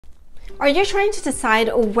Are you trying to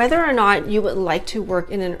decide whether or not you would like to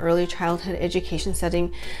work in an early childhood education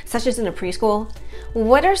setting, such as in a preschool?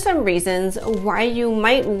 What are some reasons why you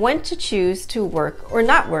might want to choose to work or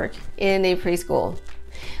not work in a preschool?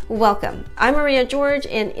 Welcome, I'm Maria George,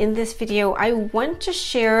 and in this video I want to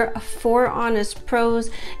share 4 honest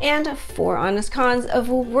pros and 4 honest cons of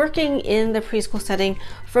working in the preschool setting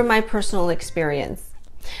from my personal experience.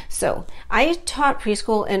 So, I taught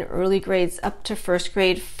preschool and early grades up to 1st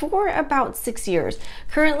grade for about 6 years.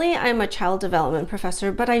 Currently, I'm a child development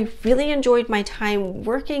professor, but I really enjoyed my time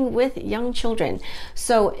working with young children.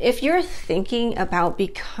 So, if you're thinking about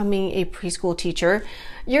becoming a preschool teacher,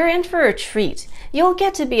 you're in for a treat. You'll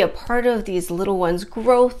get to be a part of these little ones'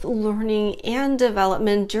 growth, learning, and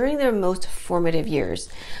development during their most formative years.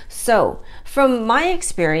 So, from my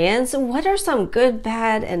experience, what are some good,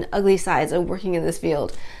 bad, and ugly sides of working in this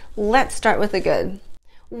field? Let's start with the good.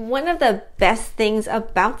 One of the best things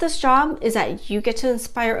about this job is that you get to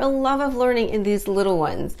inspire a love of learning in these little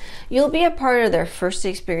ones. You'll be a part of their first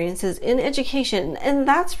experiences in education, and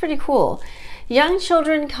that's pretty cool. Young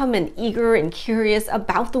children come in eager and curious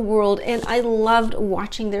about the world, and I loved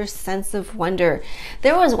watching their sense of wonder.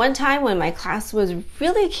 There was one time when my class was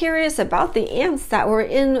really curious about the ants that were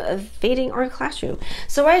invading our classroom.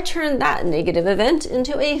 So I turned that negative event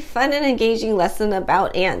into a fun and engaging lesson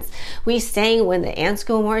about ants. We sang When the Ants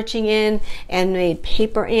Go Marching In and made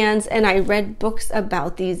paper ants, and I read books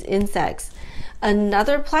about these insects.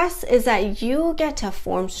 Another plus is that you get to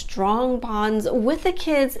form strong bonds with the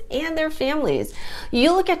kids and their families.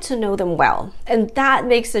 You'll get to know them well, and that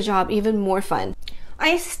makes the job even more fun.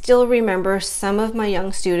 I still remember some of my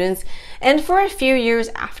young students, and for a few years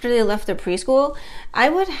after they left the preschool, I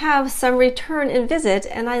would have some return and visit,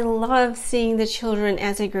 and I loved seeing the children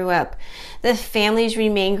as they grew up. The families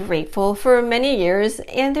remained grateful for many years,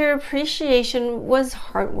 and their appreciation was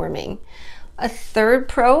heartwarming. A third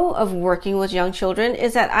pro of working with young children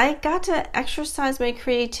is that I got to exercise my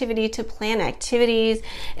creativity to plan activities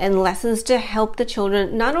and lessons to help the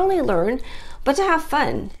children not only learn, but to have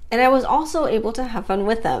fun. And I was also able to have fun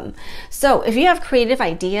with them. So if you have creative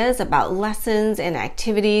ideas about lessons and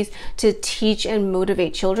activities to teach and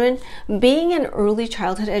motivate children, being an early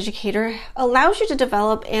childhood educator allows you to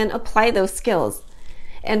develop and apply those skills.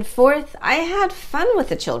 And fourth, I had fun with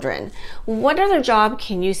the children. What other job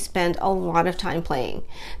can you spend a lot of time playing?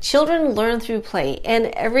 Children learn through play, and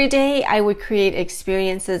every day I would create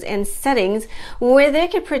experiences and settings where they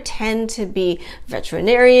could pretend to be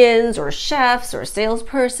veterinarians or chefs or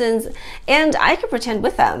salespersons, and I could pretend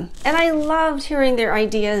with them. And I loved hearing their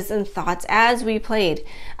ideas and thoughts as we played.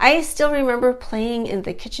 I still remember playing in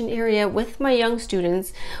the kitchen area with my young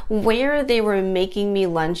students where they were making me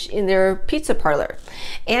lunch in their pizza parlor.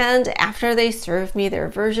 And after they served me their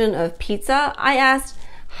version of pizza, I asked,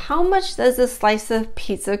 "How much does a slice of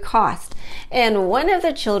pizza cost?" And one of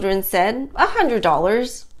the children said,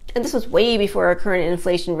 $100. And this was way before our current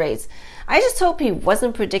inflation rates. I just hope he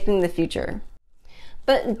wasn't predicting the future.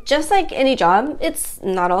 But just like any job, it's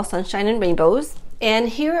not all sunshine and rainbows. And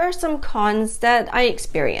here are some cons that I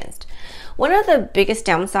experienced. One of the biggest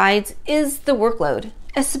downsides is the workload,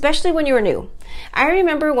 especially when you are new. I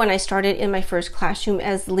remember when I started in my first classroom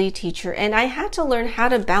as lead teacher, and I had to learn how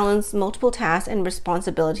to balance multiple tasks and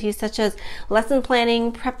responsibilities such as lesson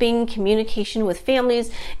planning, prepping, communication with families,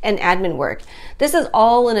 and admin work. This is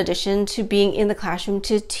all in addition to being in the classroom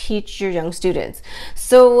to teach your young students.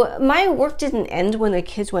 So my work didn't end when the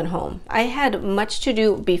kids went home. I had much to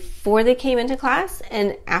do before they came into class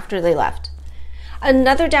and after they left.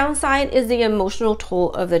 Another downside is the emotional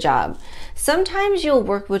toll of the job. Sometimes you'll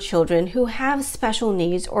work with children who have special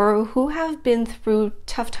needs or who have been through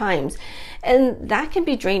tough times, and that can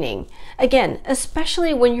be draining. Again,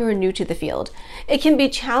 especially when you're new to the field. It can be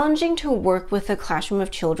challenging to work with a classroom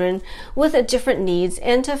of children with different needs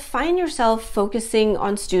and to find yourself focusing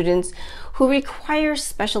on students who require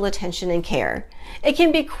special attention and care. It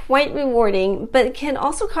can be quite rewarding, but it can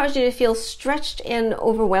also cause you to feel stretched and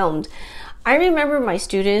overwhelmed. I remember my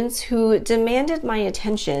students who demanded my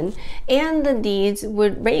attention, and the needs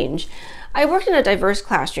would range. I worked in a diverse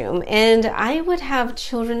classroom, and I would have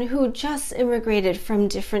children who just immigrated from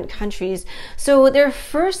different countries, so their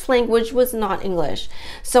first language was not English.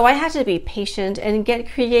 So I had to be patient and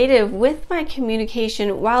get creative with my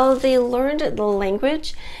communication while they learned the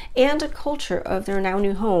language and culture of their now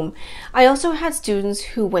new home. I also had students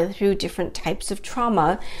who went through different types of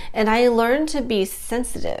trauma, and I learned to be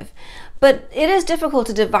sensitive. But it is difficult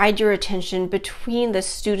to divide your attention between the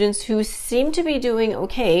students who seem to be doing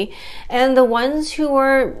okay and the ones who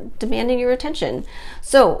are demanding your attention.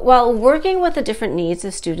 So while working with the different needs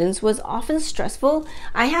of students was often stressful,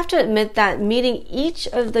 I have to admit that meeting each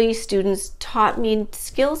of these students taught me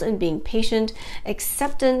skills in being patient,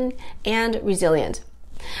 accepting, and resilient.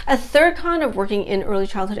 A third con of working in early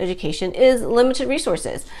childhood education is limited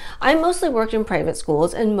resources. I mostly worked in private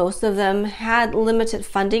schools and most of them had limited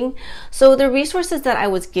funding, so the resources that I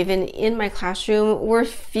was given in my classroom were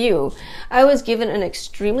few. I was given an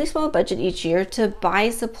extremely small budget each year to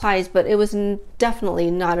buy supplies, but it was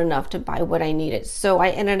definitely not enough to buy what I needed, so I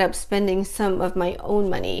ended up spending some of my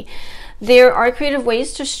own money. There are creative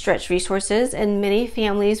ways to stretch resources, and many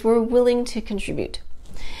families were willing to contribute.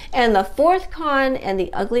 And the fourth con and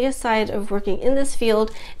the ugliest side of working in this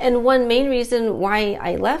field, and one main reason why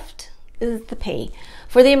I left, is the pay.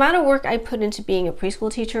 For the amount of work I put into being a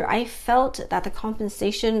preschool teacher, I felt that the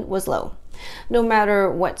compensation was low, no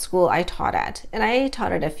matter what school I taught at, and I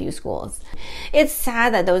taught at a few schools. It's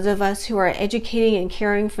sad that those of us who are educating and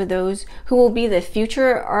caring for those who will be the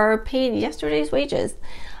future are paid yesterday's wages.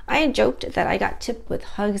 I joked that I got tipped with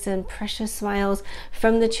hugs and precious smiles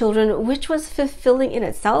from the children, which was fulfilling in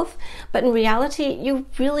itself, but in reality, you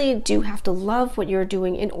really do have to love what you're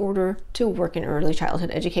doing in order to work in early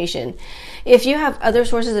childhood education. If you have other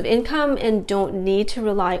sources of income and don't need to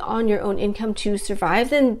rely on your own income to survive,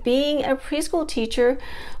 then being a preschool teacher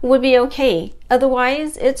would be okay.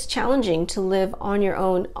 Otherwise, it's challenging to live on your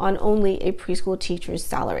own on only a preschool teacher's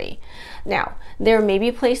salary. Now, there may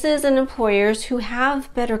be places and employers who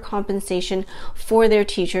have better compensation for their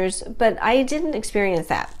teachers, but I didn't experience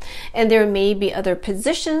that. And there may be other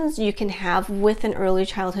positions you can have with an early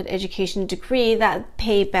childhood education degree that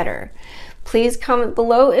pay better. Please comment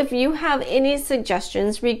below if you have any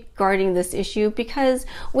suggestions regarding this issue, because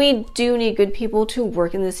we do need good people to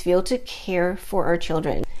work in this field to care for our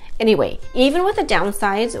children. Anyway, even with the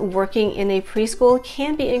downsides, working in a preschool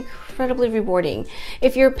can be incredibly rewarding.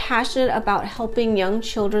 If you're passionate about helping young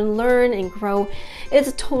children learn and grow,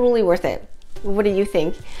 it's totally worth it. What do you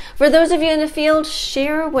think? For those of you in the field,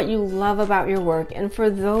 share what you love about your work. And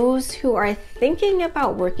for those who are thinking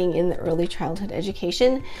about working in the early childhood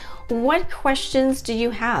education, what questions do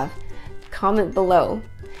you have? Comment below.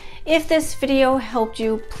 If this video helped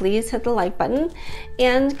you, please hit the like button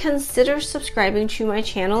and consider subscribing to my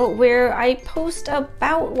channel, where I post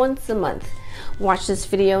about once a month. Watch this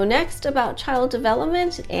video next about child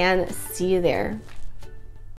development, and see you there.